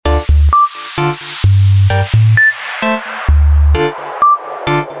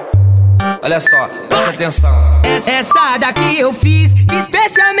Olha só, presta atenção. Essa daqui eu fiz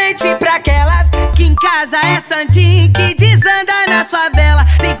especialmente pra aquelas que em casa é santinho, que desanda na favela.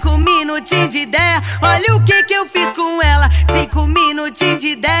 5 minutinhos de ideia, olha o que eu fiz com ela. 5 minutinhos de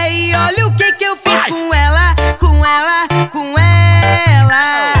ideia e olha o que eu fiz com ela. Com ela, com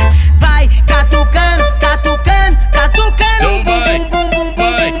ela. Vai catucando, catucando, catucando. Bum, bum, bum, bum,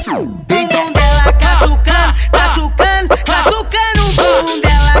 bum, bum. Então dela catucando, catucando, catucando. Bum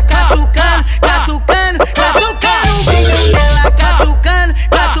dela catucando, catucando, catucando. Bum dela catucando,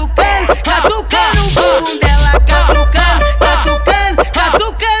 catucando, catucando. Bum dela catucando, catucando,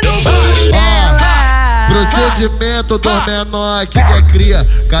 catucando. Bum dela. Procedimento dos menor que quer cria.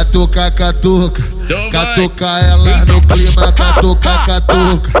 Catuca, catuca. Catuca ela no clima, catuca,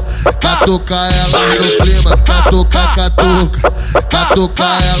 catuca. Catuca ela no clima, catuca, catuca. Catuca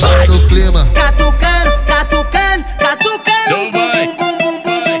ela no clima. Catucando, catucando, catucando. Bum, bum, bum, bum,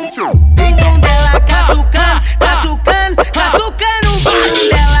 bum. Então dela catucando, catucando, catucando. Bum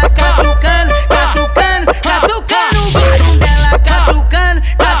dela catucando, catucando, catucando. Bum dela catucando,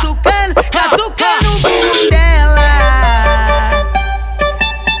 catucando, catucando. Bum dela.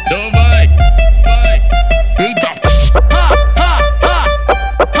 Então vai. Eita.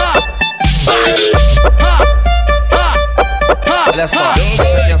 Olha só,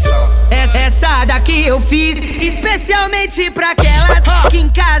 presta atenção. Essa daqui eu fiz especialmente pra aquelas que em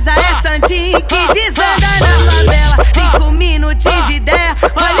casa é santinho, que desanda na favela. 5 minutinhos de ideia,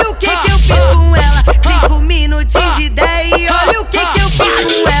 olha o que eu fiz com ela. 5 minutinhos de ideia e olha o que eu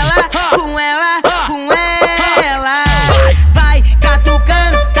fiz com ela. Com ela, com ela. Vai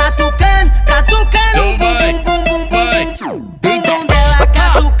catucando, catucando, catucando. Bum, bum, bum, bum, bum. Então dela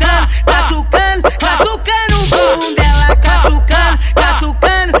catucando, catucando, catucando. Bum dela catucando,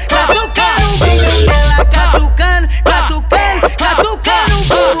 catucando, catucando. Bum dela catucando, catucando, catucando.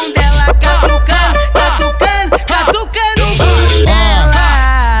 Bum dela catucando, catucando, catucando. Bum dela.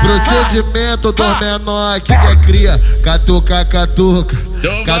 Procedimento dos menor que quer cria. Catuca, catuca.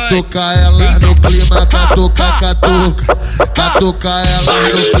 Catuca ela no clima, catuca, catuca. Catuca ela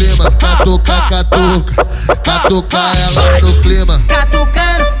no clima, catuca, catuca. Catuca ela no clima.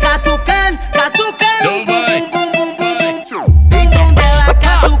 Catucando, catucando, catucando. Bum, bum, bum.